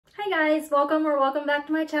guys, welcome back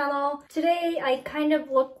to my channel. Today I kind of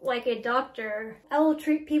look like a doctor. I will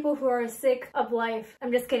treat people who are sick of life. I'm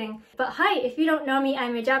just kidding. But hi, if you don't know me,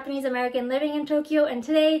 I'm a Japanese American living in Tokyo, and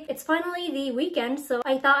today it's finally the weekend, so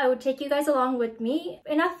I thought I would take you guys along with me.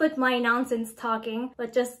 Enough with my nonsense talking,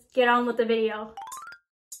 let's just get on with the video.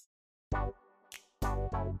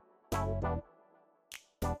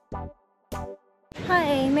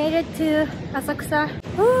 Hi, made it to Asakusa.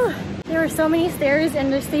 Whew, there were so many stairs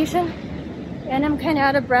in the station and I'm kind of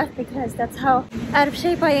out of breath because that's how out of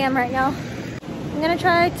shape I am right now. I'm gonna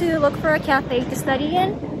try to look for a cafe to study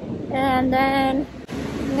in, and then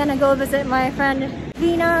I'm gonna go visit my friend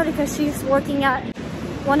Vina because she's working at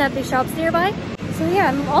one of the shops nearby. So yeah,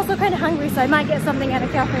 I'm also kind of hungry, so I might get something at a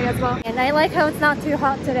cafe as well. And I like how it's not too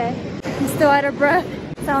hot today. I'm still out of breath.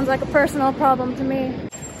 Sounds like a personal problem to me.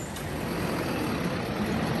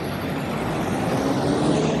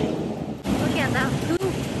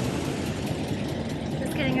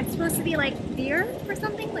 It's supposed to be like beer or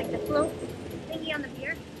something, like the float thingy on the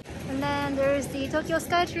beer. And then there's the Tokyo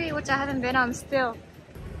Sky Tree, which I haven't been on still.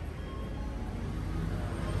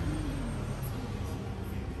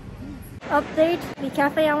 Update, the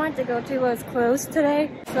cafe I wanted to go to was closed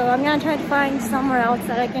today, so I'm gonna try to find somewhere else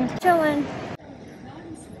that I can chill in.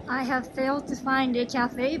 I have failed to find a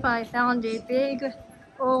cafe, but I found a big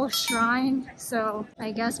old shrine, so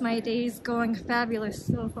I guess my day is going fabulous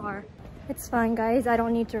so far. It's fine guys, I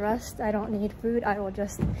don't need to rest, I don't need food, I will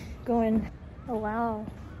just go in. Oh wow.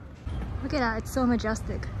 Look at that, it's so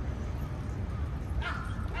majestic.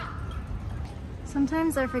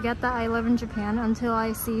 Sometimes I forget that I live in Japan until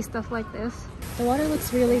I see stuff like this. The water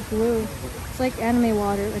looks really blue. It's like anime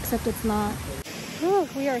water, except it's not. Whew,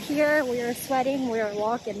 we are here, we are sweating, we are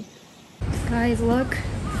walking. Guys, look.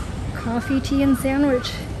 Coffee, tea, and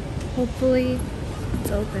sandwich. Hopefully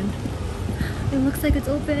it's open. It looks like it's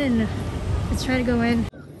open. Let's try to go in.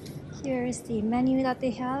 Here's the menu that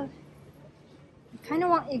they have. I kind of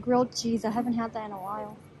want a grilled cheese. I haven't had that in a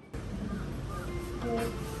while.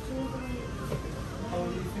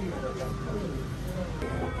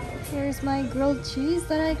 Here's my grilled cheese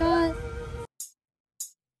that I got.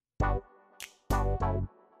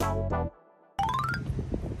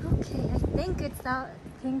 Okay, I think it's that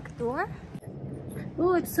pink door.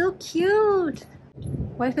 Oh, it's so cute!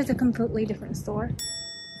 What if it's a completely different store?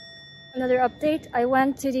 Another update, I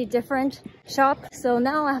went to the different shop, so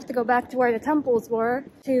now I have to go back to where the temples were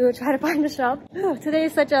to try to find a shop. Whew, today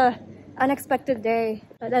is such a unexpected day,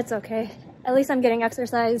 but that's okay. At least I'm getting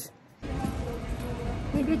exercise.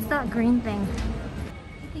 Maybe it's that green thing.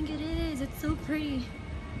 I think it is, it's so pretty.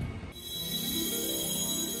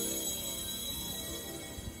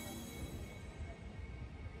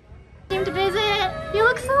 Came to visit! You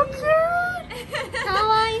look so cute!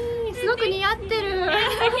 Kawaii! すごく似合ってる!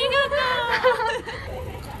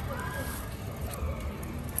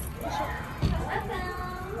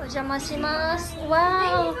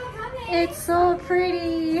 Wow! It's so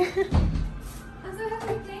pretty!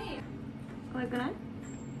 これくらい？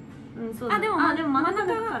うん、そうだ。でも真ん中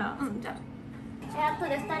だから。うん、じゃあ。後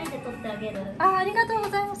で2人で撮ってあげる。ありがとうご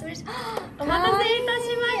ざいます。嬉しい。お待たせいたし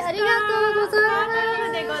ました。ありがとうございます。カラフ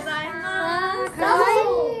ルでございます。かわい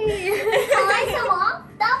い。かわいさも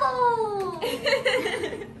ダボー。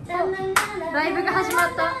ライブが始まっ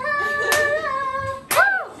た。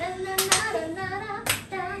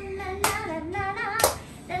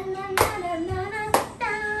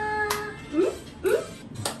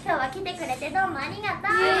今日は来てくれてどうもありがと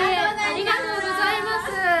う。ありがとうございま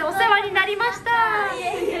す。お世話になりました。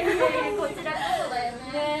こちらこそだよ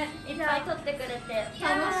ね。いっぱい撮ってくれて楽しか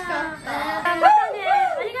った。またね。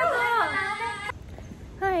ありがと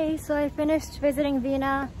う。Hi, so I finished visiting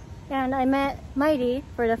Vina and I met Mighty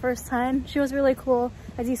for the first time. She was really cool,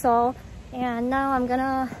 as you saw, and now I'm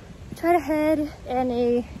gonna try to head in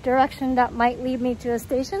a direction that might lead me to a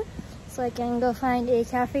station so I can go find a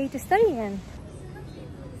cafe to study in.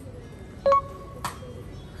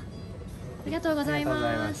 ありがとうござい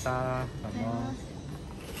ます。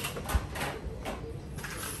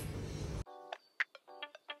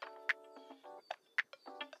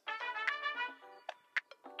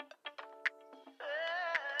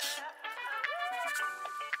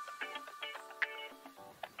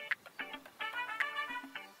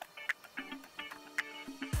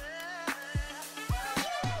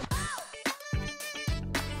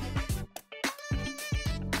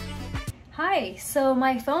Hi, so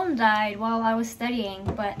my phone died while I was studying,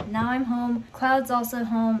 but now I'm home. Cloud's also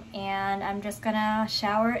home, and I'm just gonna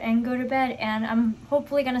shower and go to bed, and I'm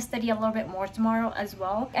hopefully gonna study a little bit more tomorrow as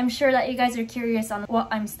well. I'm sure that you guys are curious on what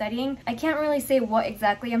I'm studying. I can't really say what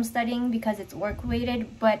exactly I'm studying because it's work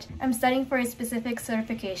related, but I'm studying for a specific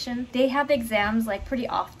certification. They have exams like pretty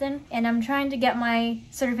often, and I'm trying to get my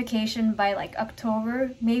certification by like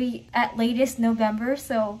October, maybe at latest November.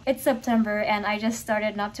 So it's September and I just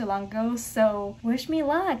started not too long ago. So wish me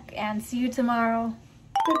luck and see you tomorrow.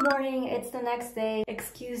 Good morning, it's the next day.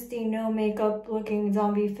 Excuse the no makeup looking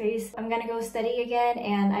zombie face. I'm gonna go study again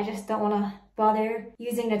and I just don't wanna bother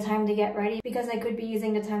using the time to get ready because I could be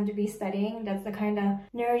using the time to be studying. That's the kind of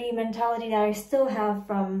nerdy mentality that I still have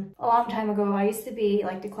from a long time ago. I used to be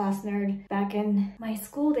like the class nerd back in my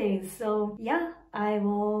school days. So yeah, I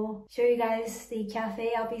will show you guys the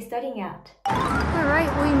cafe I'll be studying at.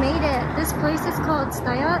 Alright, we made it. This place is called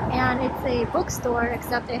Staya and it's a bookstore,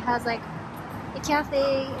 except it has like a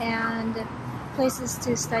cafe and places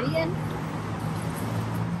to study in.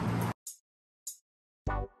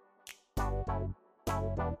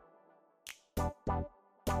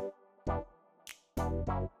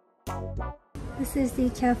 This is the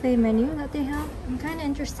cafe menu that they have. I'm kind of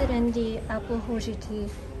interested in the apple hoji tea.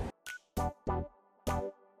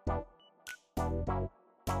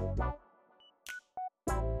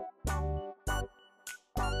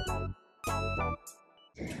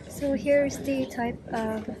 So here's the type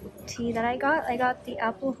of tea that I got. I got the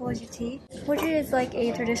apple hoji tea. Hoji is like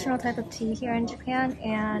a traditional type of tea here in Japan,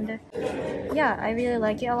 and yeah, I really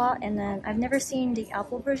like it a lot. And then I've never seen the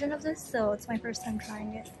apple version of this, so it's my first time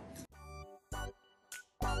trying it.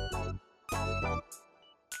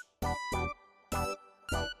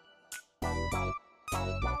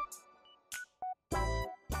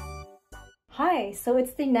 Hi, so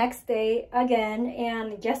it's the next day again,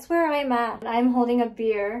 and guess where I'm at? I'm holding a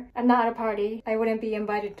beer. I'm not at a party. I wouldn't be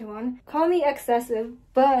invited to one. Call me excessive,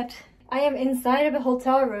 but I am inside of a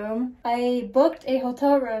hotel room. I booked a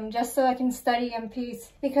hotel room just so I can study in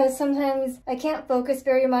peace because sometimes I can't focus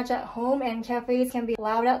very much at home and cafes can be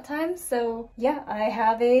loud at times. So yeah, I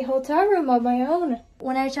have a hotel room of my own.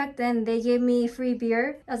 When I checked in, they gave me free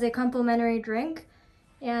beer as a complimentary drink.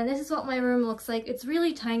 And this is what my room looks like. It's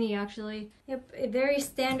really tiny actually. Yep, a very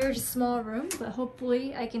standard small room, but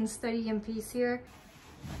hopefully I can study in peace here.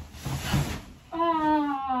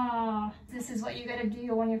 Ah, this is what you gotta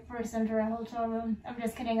do when you first enter a hotel room. I'm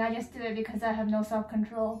just kidding, I just do it because I have no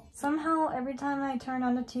self-control. Somehow every time I turn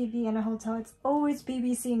on the TV in a hotel, it's always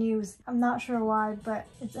BBC News. I'm not sure why, but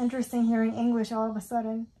it's interesting hearing English all of a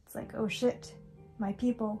sudden. It's like, oh shit, my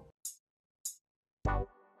people.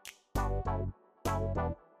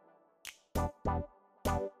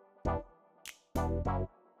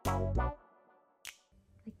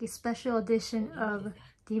 Like the special edition of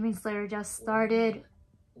Demon Slayer just started.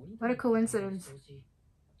 What a coincidence.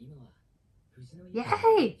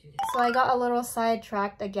 Yay! So I got a little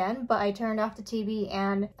sidetracked again, but I turned off the TV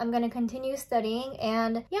and I'm gonna continue studying,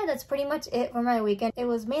 and yeah, that's pretty much it for my weekend. It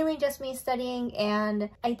was mainly just me studying, and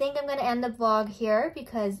I think I'm gonna end the vlog here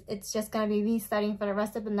because it's just gonna be me studying for the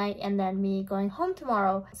rest of the night and then me going home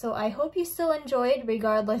tomorrow. So I hope you still enjoyed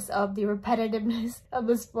regardless of the repetitiveness of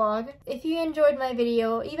this vlog. If you enjoyed my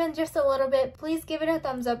video, even just a little bit, please give it a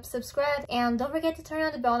thumbs up, subscribe, and don't forget to turn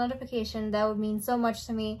on the bell notification. That would mean so much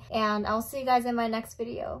to me, and I'll see you guys in my next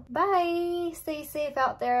video. Bye! Stay safe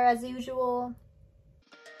out there as usual.